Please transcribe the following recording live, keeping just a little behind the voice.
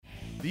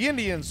The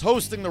Indians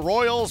hosting the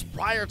Royals.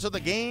 Prior to the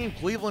game,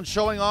 Cleveland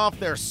showing off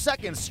their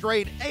second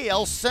straight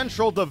AL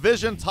Central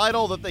Division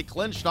title that they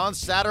clinched on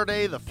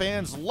Saturday. The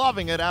fans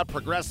loving it at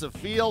Progressive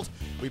Field.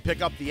 We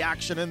pick up the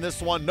action in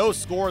this one. No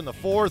score in the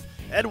fourth.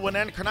 Edwin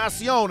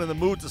Encarnacion in the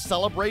mood to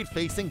celebrate,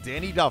 facing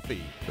Danny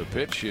Duffy. The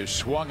pitch is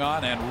swung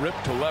on and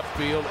ripped to left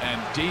field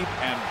and deep,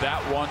 and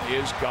that one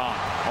is gone.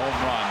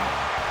 Home run.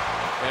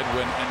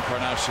 Edwin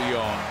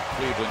Encarnacion.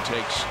 Cleveland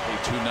takes a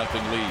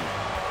 2-0 lead.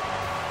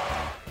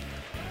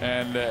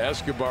 And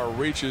Escobar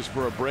reaches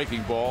for a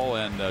breaking ball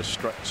and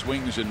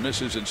swings and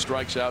misses and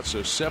strikes out.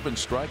 So 7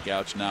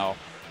 strikeouts now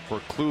for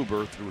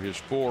Kluber through his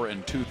 4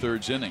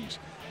 2/3 innings.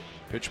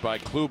 Pitch by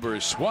Kluber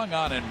is swung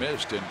on and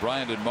missed, and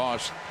Brandon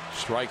Moss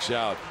strikes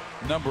out.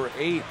 Number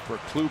 8 for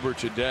Kluber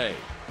today.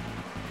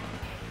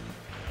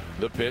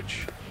 The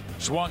pitch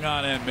swung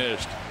on and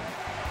missed.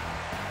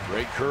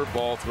 Great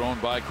curveball thrown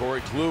by Corey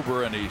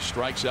Kluber, and he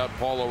strikes out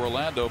Paulo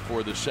Orlando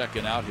for the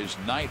second out, his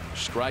 9th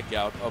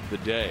strikeout of the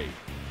day.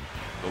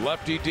 The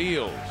lefty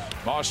deals.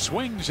 Moss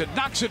swings and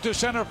knocks it to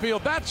center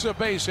field. That's a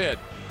base hit.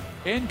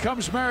 In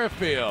comes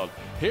Merrifield.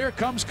 Here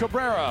comes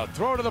Cabrera.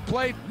 Throw to the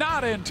plate.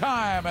 Not in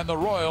time, and the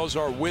Royals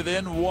are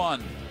within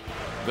 1.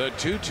 The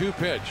 2-2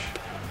 pitch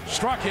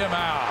struck him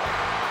out.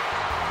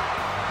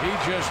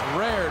 He just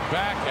reared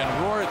back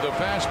and roared the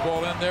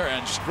fastball in there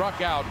and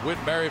struck out Whit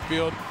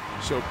Merrifield.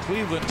 So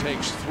Cleveland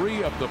takes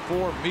 3 of the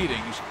 4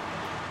 meetings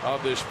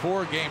of this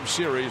 4-game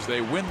series.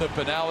 They win the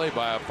finale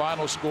by a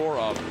final score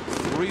of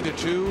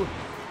 3-2.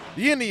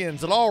 The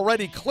Indians had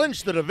already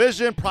clinched the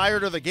division prior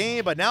to the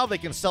game, but now they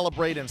can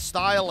celebrate in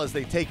style as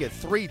they take it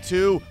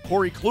 3-2.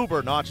 Corey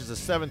Kluber notches his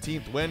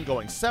 17th win,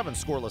 going 7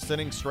 scoreless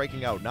innings,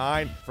 striking out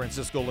 9.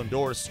 Francisco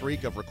Lindor's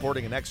streak of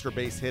recording an extra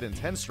base hit in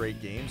 10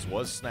 straight games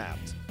was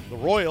snapped. The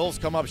Royals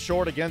come up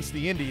short against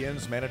the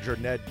Indians. Manager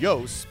Ned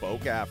Yost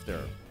spoke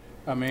after.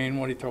 I mean,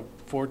 what he throw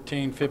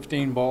 14,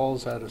 15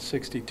 balls out of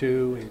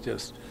 62. He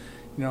just,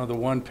 the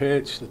one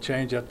pitch, the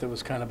changeup that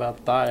was kind of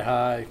about thigh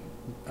high.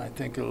 I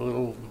think a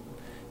little,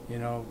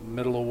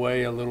 middle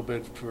away a little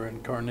bit for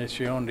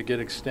Encarnacion to get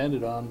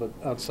extended on, but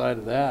outside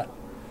of that,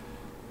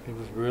 he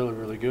was really,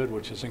 really good,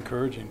 which is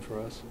encouraging for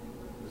us.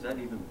 Is that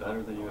even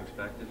better than you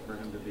expected for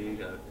him to be?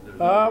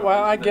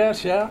 Well, I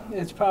guess, yeah.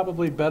 It's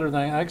probably better than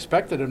I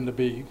expected him to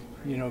be,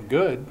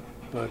 good,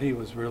 but he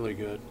was really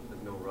good.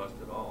 There's no rust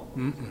at all?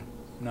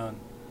 None.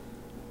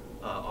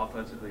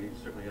 Offensively, you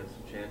certainly had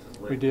some chances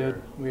late. We did.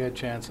 There. We had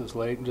chances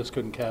late and just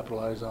couldn't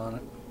capitalize on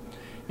it.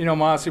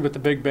 Mossy with the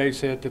big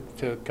base hit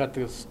to cut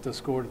the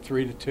score to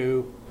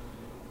 3-2,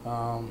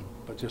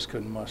 but just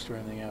couldn't muster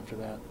anything after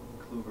that.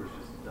 Kluber's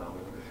just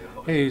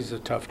dominant. He's a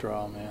tough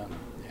draw, man.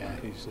 Yeah,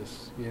 he's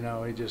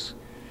just,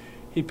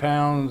 he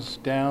pounds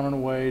down and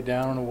away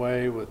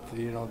with,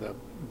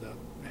 the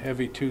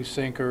heavy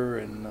 2-sinker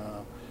and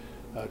a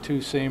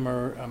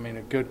 2-seamer. I mean,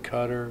 a good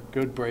cutter,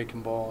 good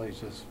breaking ball.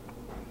 He's just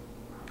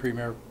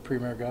premier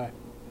guy.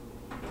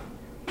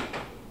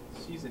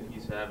 The season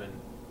he's having,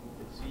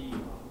 does he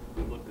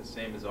look the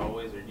same as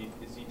always, or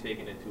is he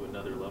taking it to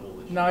another level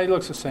this year? No, he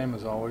looks the same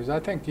as always. I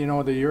think,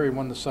 the year he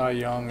won the Cy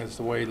Young is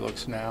the way he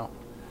looks now.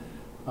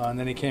 And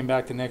then he came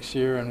back the next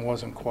year and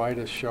wasn't quite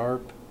as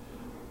sharp.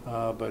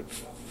 But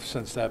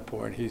since that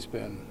point, he's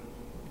been,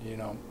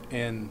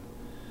 in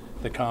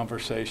the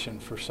conversation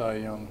for Cy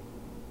Young.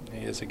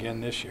 He is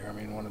again this year. I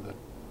mean, one of the,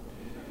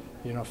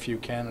 few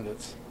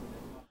candidates.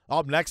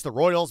 Up next, the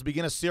Royals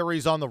begin a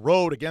series on the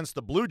road against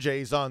the Blue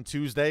Jays on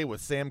Tuesday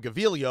with Sam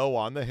Gaviglio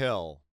on the hill.